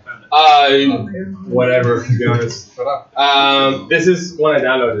 Whatever, to be honest. This is one I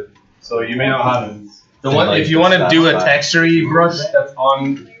downloaded, so you may not have it. The one, if you want to do a textury brush that's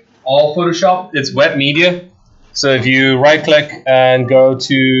on all Photoshop, it's wet media. So if you right click and go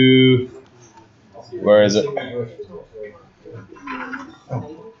to, where is it?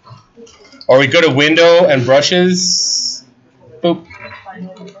 Or we go to window and brushes, boop,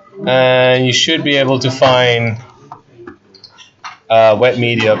 and you should be able to find wet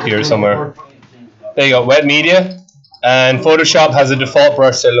media up here somewhere. There you go, wet media, and Photoshop has a default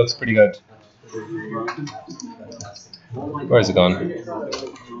brush that looks pretty good. Where is it gone?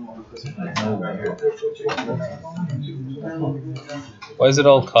 Why is it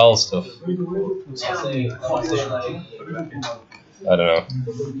all Kyle stuff? I don't know.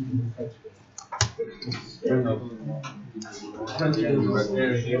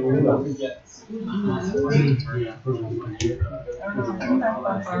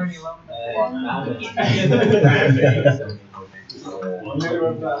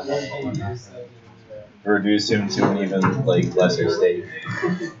 Reduce him to an even like lesser state.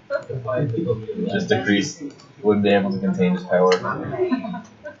 Just decrease. Wouldn't be able to contain his power.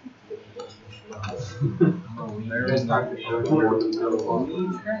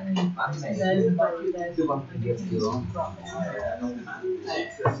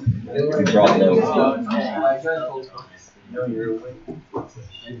 Drop low.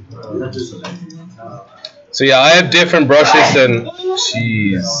 So yeah, I have different brushes than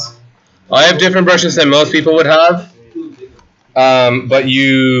I have different brushes than most people would have. But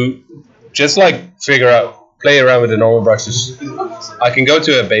you just like play around with the normal brushes. I can go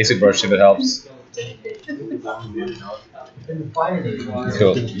to a basic brush if it helps.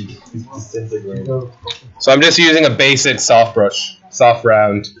 Cool. So I'm just using a basic soft brush, soft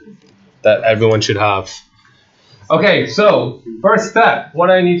round that everyone should have. Okay, so first step, what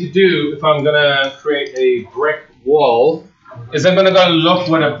I need to do if I'm gonna create a brick wall is I'm gonna go look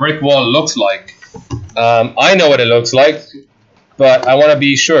what a brick wall looks like. I know what it looks like, but I want to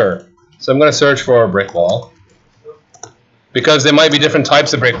be sure. So I'm gonna search for a brick wall because there might be different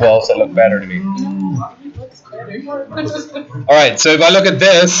types of brick walls that look better to me. Alright, so if I look at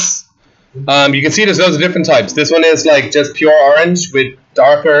this, you can see there's loads of different types. This one is like just pure orange with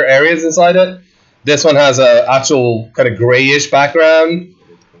darker areas inside it. This one has an actual kind of grayish background.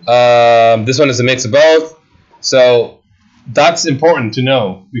 This one is a mix of both. So that's important to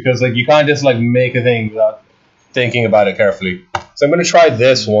know because like you can't just like make a thing without thinking about it carefully. So I'm going to try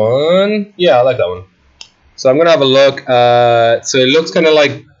this one. Yeah, I like that one. So I'm going to have a look. So it looks kind of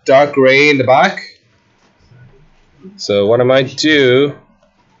like dark gray in the back. So what I might do,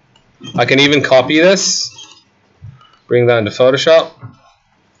 I can even copy this, bring that into Photoshop.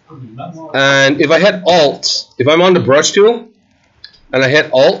 And if I hit Alt, if I'm on the brush tool and I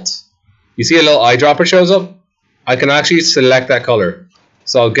hit Alt, you see a little eyedropper shows up. I can actually select that color.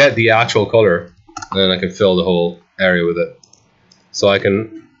 So I'll get the actual color and then I can fill the whole area with it. So I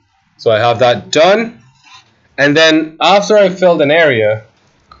have that done. And then after I've filled an area,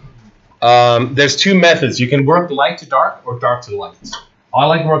 there's two methods. You can work light to dark or dark to light. I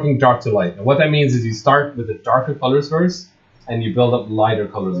like working dark to light. And what that means is you start with the darker colors first and you build up lighter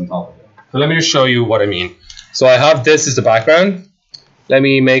colors on top of it. So let me just show you what I mean. So I have this as the background. Let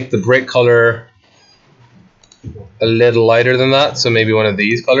me make the brick color a little lighter than that. So maybe one of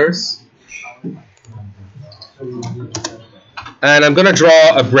these colors. And I'm going to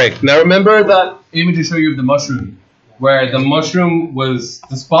draw a brick. Now remember that image I showed you of the mushroom, where the mushroom was,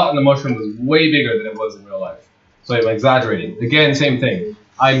 the spot in the mushroom was way bigger than it was in real life. So I'm exaggerating. Again, same thing.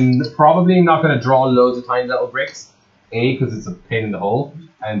 I'm probably not going to draw loads of tiny little bricks. A, because it's a pain in the hole,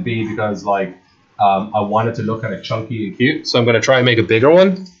 and B, because like I want it to look kind of chunky and cute. So I'm going to try and make a bigger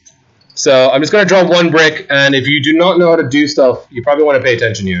one. So I'm just going to draw one brick, and if you do not know how to do stuff, you probably want to pay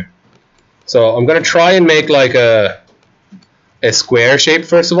attention here. So I'm going to try and make like a square shape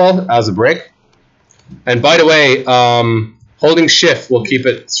first of all as a brick. And by the way, holding shift will keep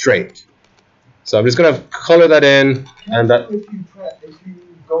it straight. So I'm just going to color that in. And that. If you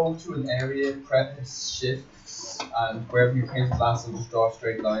go to an area, press shift, and wherever you paint the last, it'll just draw a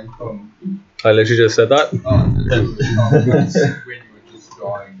straight line from. I literally just said that. When you were just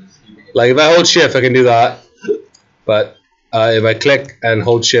drawing, just keeping it. Like if I hold shift, I can do that. But if I click and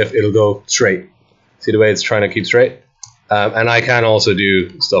hold shift, it'll go straight. See the way it's trying to keep straight? And I can also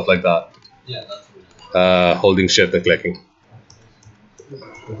do stuff like that. Yeah, that's what holding shift and clicking.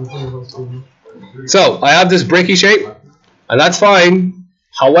 So I have this bricky shape, and that's fine.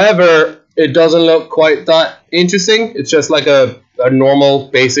 However, it doesn't look quite that interesting. It's just like a normal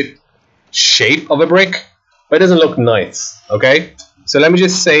basic shape of a brick, but it doesn't look nice. Okay, so let me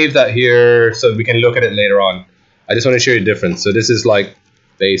just save that here so we can look at it later on. I just want to show you the difference. So this is like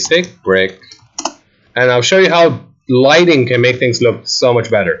basic brick, and I'll show you how lighting can make things look so much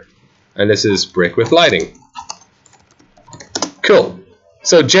better. And this is brick with lighting. Cool.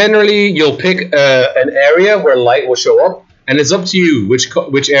 So generally you'll pick an area where light will show up, and it's up to you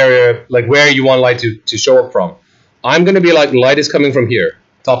which area, like where you want light to show up from. I'm going to be like, light is coming from here,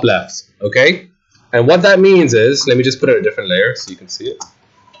 top left, okay? And what that means is, let me just put it in a different layer so you can see it.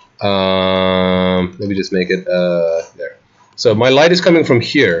 Let me just make it there. So my light is coming from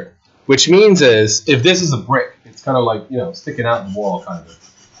here, which means is, if this is a brick, it's kind of like, you know, sticking out in the wall kind of.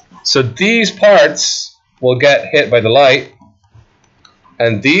 So these parts will get hit by the light,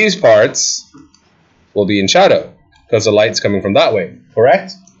 and these parts will be in shadow because the light's coming from that way,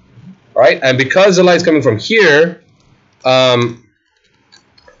 correct? All right, and because the light's coming from here,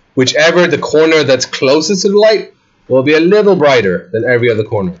 whichever the corner that's closest to the light will be a little brighter than every other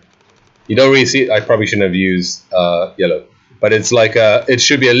corner. You don't really see it. I probably shouldn't have used yellow, but it's like it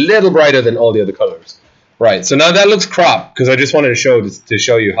should be a little brighter than all the other colors. Right, so now that looks crap because I just wanted to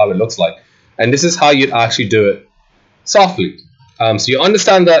show you how it looks like. And this is how you'd actually do it softly. So you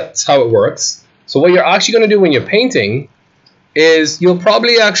understand that's how it works. So what you're actually going to do when you're painting is you'll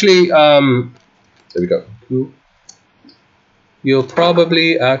probably actually, there we go. Cool. You'll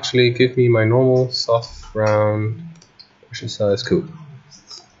probably actually give me my normal soft round brush size. Cool.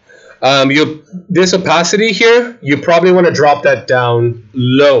 This opacity here, you probably want to drop that down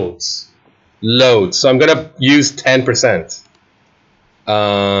loads. So I'm going to use 10%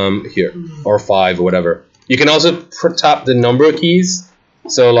 here, or 5 or whatever. You can also tap the number of keys.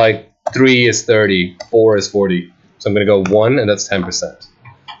 So like 3 is 30, 4 is 40. So I'm going to go 1, and that's 10%.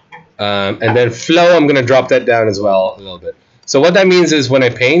 And then flow, I'm going to drop that down as well a little bit. So what that means is when I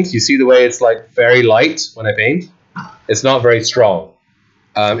paint, you see the way it's like very light when I paint? It's not very strong.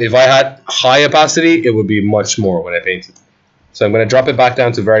 If I had high opacity, it would be much more when I painted. So I'm going to drop it back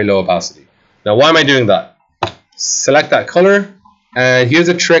down to very low opacity. Now, why am I doing that? Select that color, and here's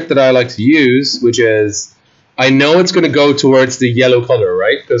a trick that I like to use, which is I know it's going to go towards the yellow color,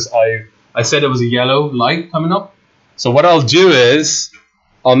 right? Because I said it was a yellow light coming up. So what I'll do is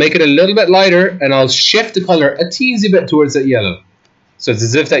I'll make it a little bit lighter, and I'll shift the color a teensy bit towards that yellow. So it's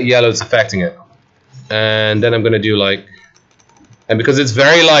as if that yellow is affecting it. And then I'm going to do like, and because it's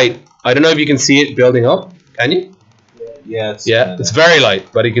very light, I don't know if you can see it building up. Can you? Yeah, It's very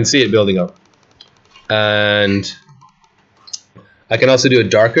light, but you can see it building up. And I can also do a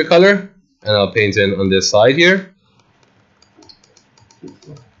darker color, and I'll paint in on this side here.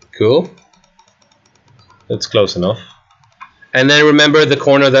 Cool. That's close enough. And then remember, the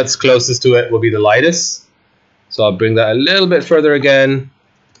corner that's closest to it will be the lightest. So I'll bring that a little bit further again,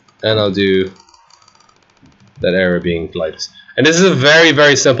 and I'll do that area being lightest. And this is a very,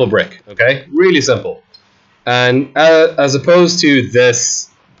 very simple brick, okay? Really simple. And as opposed to this,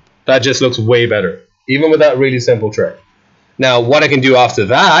 that just looks way better, even with that really simple trick. Now, what I can do after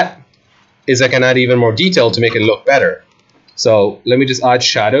that is I can add even more detail to make it look better. So let me just add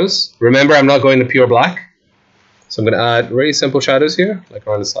shadows. Remember, I'm not going to pure black. So I'm going to add very simple shadows here, like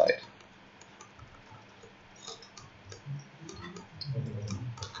around the side.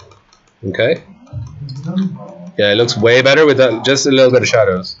 Okay. Yeah, it looks way better with that, just a little bit of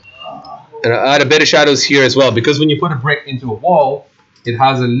shadows. And I add a bit of shadows here as well, because when you put a brick into a wall, it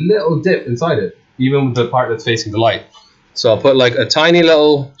has a little dip inside it, even with the part that's facing the light. So I'll put like a tiny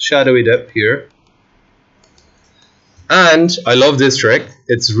little shadowy dip here. And I love this trick.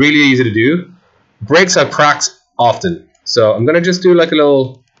 It's really easy to do. Bricks have cracks often. So I'm going to just do like a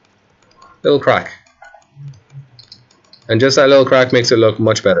little crack. And just that little crack makes it look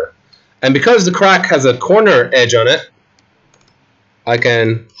much better. And because the crack has a corner edge on it, I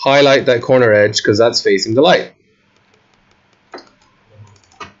can highlight that corner edge because that's facing the light.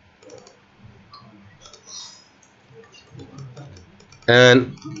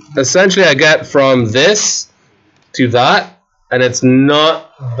 And essentially I get from this to that, and it's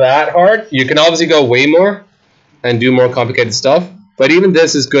not that hard. You can obviously go way more and do more complicated stuff, but even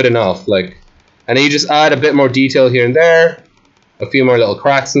this is good enough. Like, and then you just add a bit more detail here and there, a few more little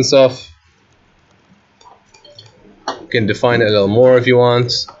cracks and stuff. You can define it a little more if you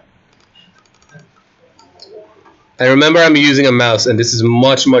want. And remember, I'm using a mouse, and this is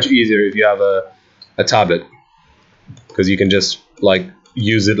much, much easier if you have a tablet, because you can just like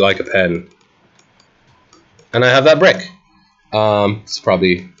use it like a pen. And I have that brick. It's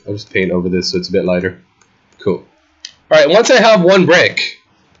probably, I'll just paint over this so it's a bit lighter. Cool. Alright, once I have one brick,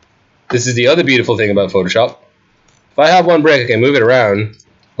 this is the other beautiful thing about Photoshop. If I have one brick, I can move it around,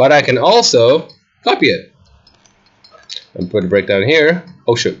 but I can also copy it. And put a brick down here.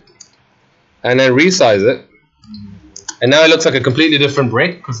 Oh shoot. And then resize it. And now it looks like a completely different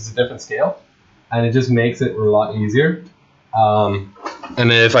brick because it's a different scale. And it just makes it a lot easier. And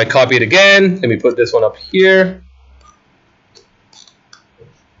then if I copy it again, let me put this one up here.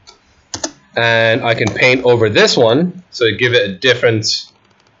 And I can paint over this one, so give it a different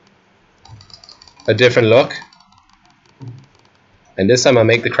look. And this time I'll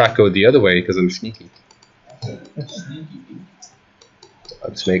make the crack go the other way because I'm sneaky.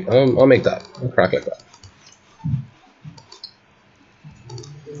 I'll make that a crack like that.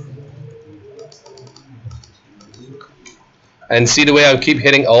 And see the way I keep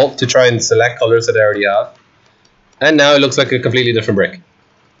hitting Alt to try and select colors that I already have. And now it looks like a completely different brick.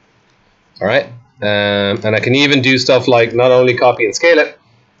 Alright, and I can even do stuff like not only copy and scale it,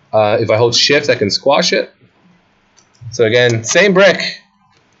 if I hold shift I can squash it. So again, same brick.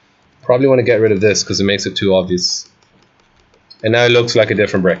 Probably want to get rid of this because it makes it too obvious. And now it looks like a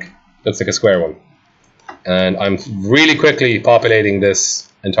different brick. Looks like a square one. And I'm really quickly populating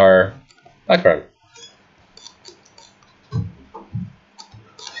this entire background.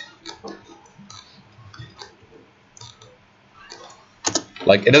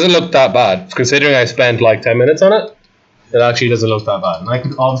 Like, it doesn't look that bad. Considering I spent like 10 minutes on it, it actually doesn't look that bad. And I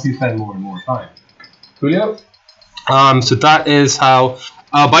could obviously spend more and more time. Coolio? So that is how...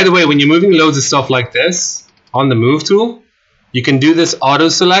 by the way, when you're moving loads of stuff like this on the move tool, you can do this auto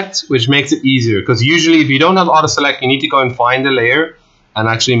select, which makes it easier. Because usually if you don't have auto select, you need to go and find the layer and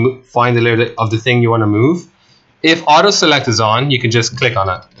actually find the layer of the thing you want to move. If auto select is on, you can just click on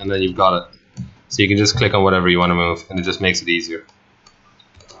it and then you've got it. So you can just click on whatever you want to move and it just makes it easier.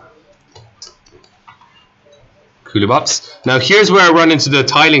 Cooliebops. Now here's where I run into the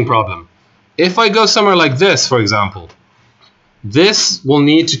tiling problem. If I go somewhere like this, for example, this will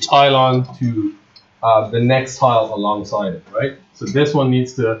need to tile on to the next tile alongside it, right? So this one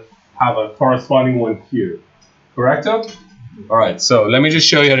needs to have a corresponding one here. Correcto? All right, so let me just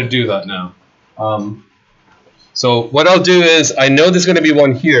show you how to do that now. So what I'll do is, I know there's going to be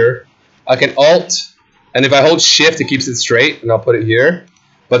one here. I can Alt, and if I hold Shift, it keeps it straight, and I'll put it here.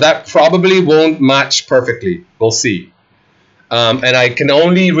 But that probably won't match perfectly. We'll see. And I can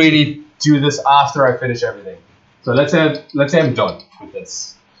only really do this after I finish everything. So let's say I'm done with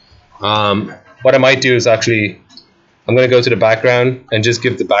this. What I might do is actually, I'm going to go to the background and just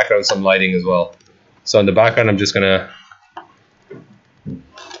give the background some lighting as well. So in the background, I'm just going to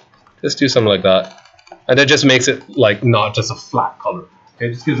just do something like that. And that just makes it like not just a flat color. Okay,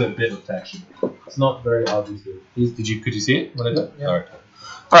 it just gives it a bit of texture. It's not very obvious. Could you see it? What I did? Yeah.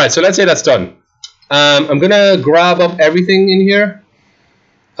 All right, so let's say that's done. I'm gonna grab up everything in here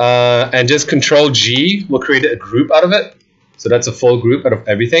and just Control G will create a group out of it. So that's a full group out of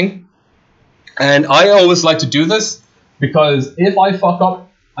everything. And I always like to do this because if I fuck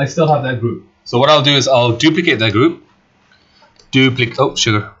up, I still have that group. So what I'll do is I'll duplicate that group. Oh,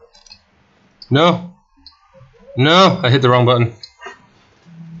 sugar. No, I hit the wrong button.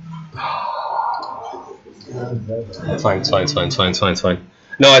 It's fine.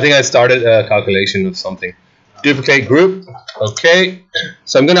 No, I think I started a calculation of something. Duplicate group. Okay.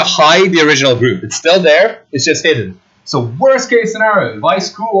 So I'm going to hide the original group. It's still there. It's just hidden. So worst case scenario, if I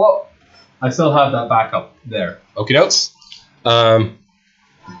screw up, I still have that backup there. Okay, notes. And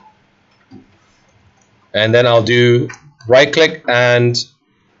then I'll do right click and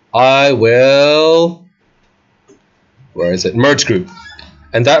I will, where is it? Merge group.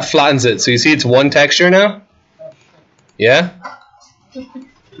 And that flattens it. So you see it's one texture now? Yeah?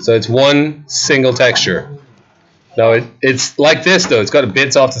 So it's one single texture. Now it's like this though. It's got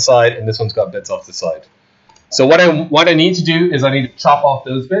bits off the side and this one's got bits off the side. So what I need to do is I need to chop off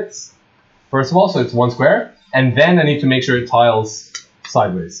those bits. First of all, so it's one square. And then I need to make sure it tiles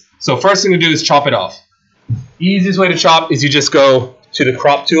sideways. So first thing to do is chop it off. Easiest way to chop is you just go to the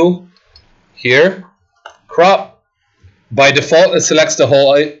crop tool here, crop. By default, it selects the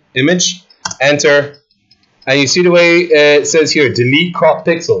whole image, enter, and you see the way it says here, delete crop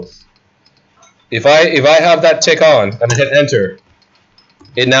pixels. If I have that tick on and I hit enter,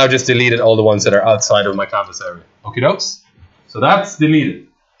 it now just deleted all the ones that are outside of my canvas area. Okay, dokes? So that's deleted.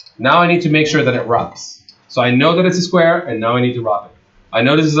 Now I need to make sure that it wraps. So I know that it's a square, and now I need to wrap it. I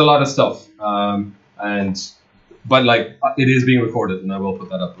know this is a lot of stuff, but like it is being recorded, and I will put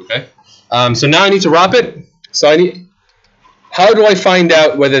that up. Okay. So now I need to wrap it. So how do I find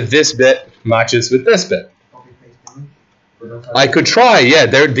out whether this bit matches with this bit? I could try. Yeah,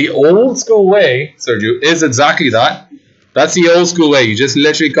 the old school way, Sergio, is exactly that. That's the old school way. You just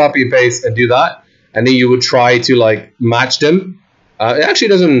literally copy and paste and do that, and then you would try to like match them. It actually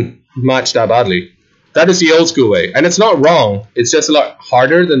doesn't match that badly. That is the old school way, and it's not wrong. It's just a lot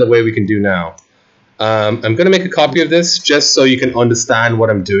harder than the way we can do now. I'm going to make a copy of this just so you can understand what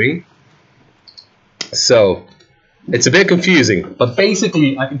I'm doing. So it's a bit confusing, but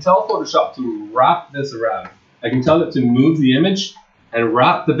basically I can tell Photoshop to wrap this around. I can tell it to move the image and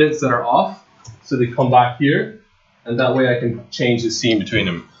wrap the bits that are off so they come back here, and that way I can change the scene between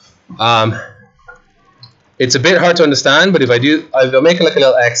them. It's a bit hard to understand, but if I do, I'll make like a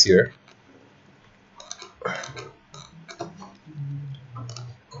little X here.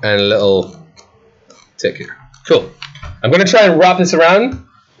 And a little tick here. Cool. I'm going to try and wrap this around.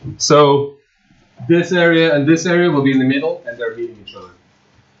 So this area and this area will be in the middle, and they're meeting each other.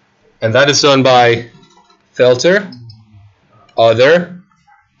 And that is done by filter, other,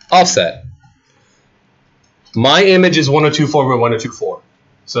 offset. My image is 1024 by 1024.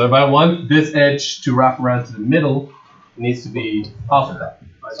 So if I want this edge to wrap around to the middle, it needs to be half of that.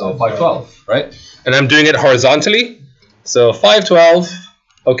 So 512, right? And I'm doing it horizontally. So 512.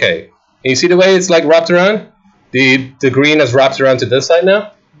 Okay. And you see the way it's like wrapped around? The green is wrapped around to this side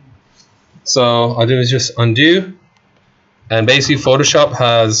now. So I'll do is just undo. And basically Photoshop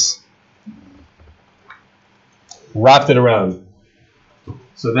has wrapped it around.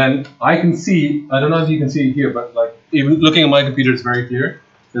 So then I can see, I don't know if you can see it here, but like even looking at my computer, it's very clear.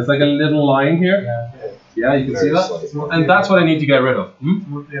 There's like a little line here. Yeah, you can see that? And that's what I need to get rid of.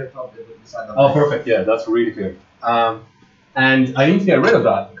 Oh, perfect. Yeah, that's really clear. And I need to get rid of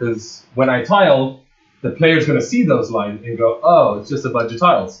that because when I tile, the player's going to see those lines and go, oh, it's just a bunch of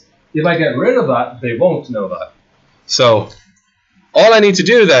tiles. If I get rid of that, they won't know that. So all I need to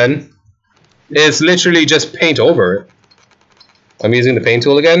do then is literally just paint over it. I'm using the paint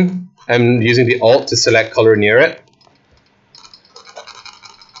tool again. I'm using the Alt to select color near it.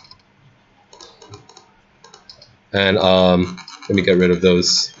 And let me get rid of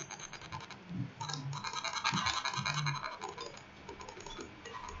those.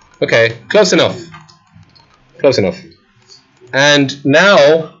 Okay, close enough. Close enough. And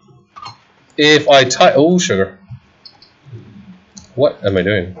now, if I oh sugar. What am I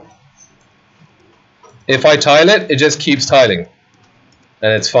doing? If I tile it, it just keeps tiling,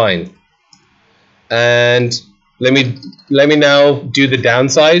 and it's fine. And let me now do the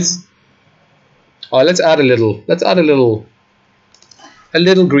downsize. Oh, let's add a little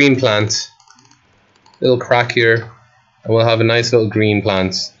green plant, little crack here, and we'll have a nice little green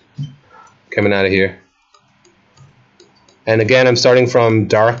plant coming out of here. And again, I'm starting from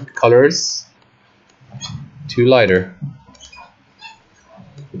dark colors to lighter.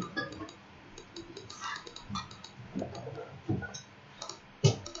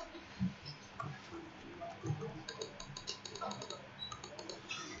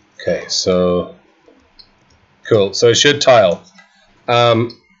 Okay, so cool. So it should tile.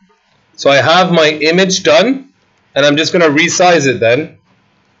 So I have my image done, and I'm just going to resize it then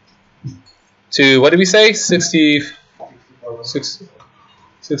to, what did we say? 64.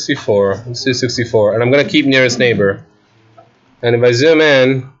 Let's do 64. And I'm going to keep nearest neighbor. And if I zoom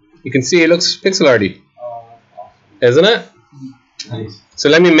in, you can see it looks pixel arty, isn't it? Nice. So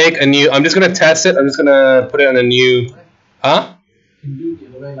let me make a new. I'm just going to test it. I'm just going to put it on a new. Huh? Can you do it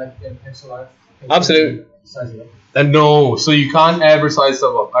the other way, like in pixel art? Absolutely. Size it up. No, so you can't ever size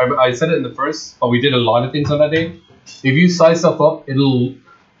stuff up. I said it in the first, but we did a lot of things on that day. If you size stuff up, it'll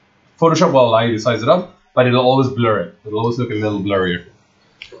Photoshop will allow you to size it up, but it'll always blur it. It'll always look a little blurrier.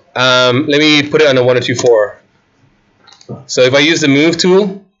 Let me put it on a 1024. So if I use the move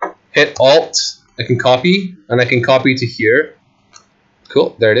tool, hit Alt, I can copy, and I can copy to here.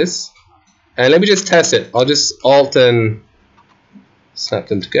 Cool, there it is. And let me just test it. I'll just Alt and snap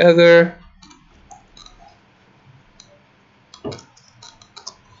them together.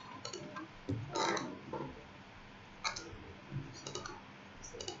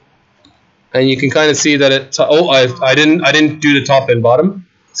 And you can kind of see that it. Oh, I didn't do the top and bottom,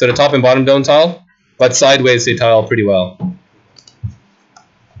 so the top and bottom don't tile, but sideways they tile pretty well.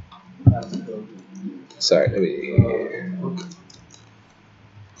 Sorry, let me.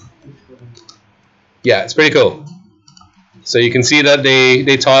 Yeah, it's pretty cool. So you can see that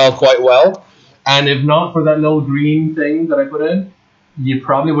they tile quite well, and if not for that little green thing that I put in, you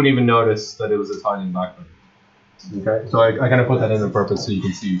probably wouldn't even notice that it was a tiling background. Okay, so I kind of put that in on purpose so you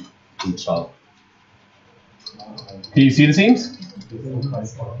can see each tile. Can you see the seams?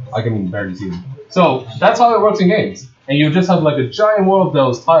 I can barely see them. So that's how it works in games. And you just have like a giant wall of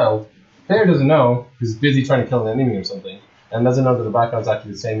those tiled. Player doesn't know because he's busy trying to kill an enemy or something, and doesn't know that the background is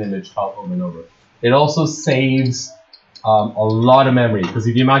actually the same image tiled over and over. It also saves a lot of memory, because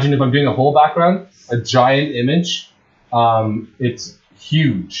if you imagine if I'm doing a whole background, a giant image, it's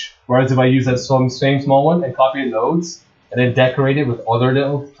huge. Whereas if I use that same small one and copy it loads, and then decorate it with other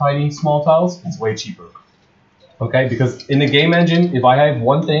little tiny small tiles, it's way cheaper. Okay, because in the game engine, if I have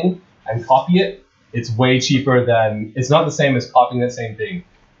one thing and copy it, it's way cheaper than, it's not the same as copying that same thing.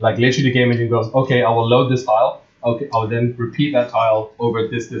 Like literally the game engine goes, okay, I will load this tile, okay, I'll then repeat that tile over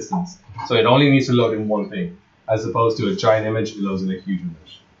this distance. So it only needs to load in one thing, as opposed to a giant image, it loads in a huge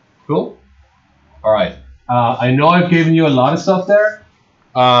image. Cool? Alright, I know I've given you a lot of stuff there.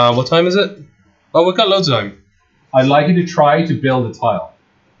 What time is it? Oh, we've got loads of time. I'd like you to try to build a tile.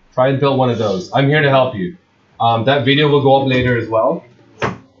 Try and build one of those. I'm here to help you. That video will go up later as well.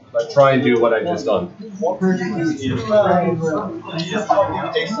 But try and do what I've just done. Alt and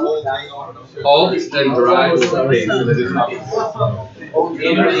drag something so that it's not.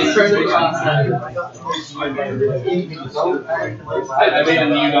 I made a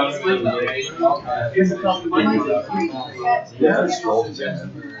new document.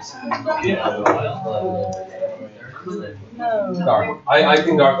 Dark. I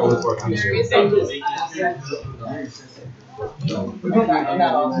think dark always works. I don't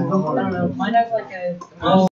know. Mine has like a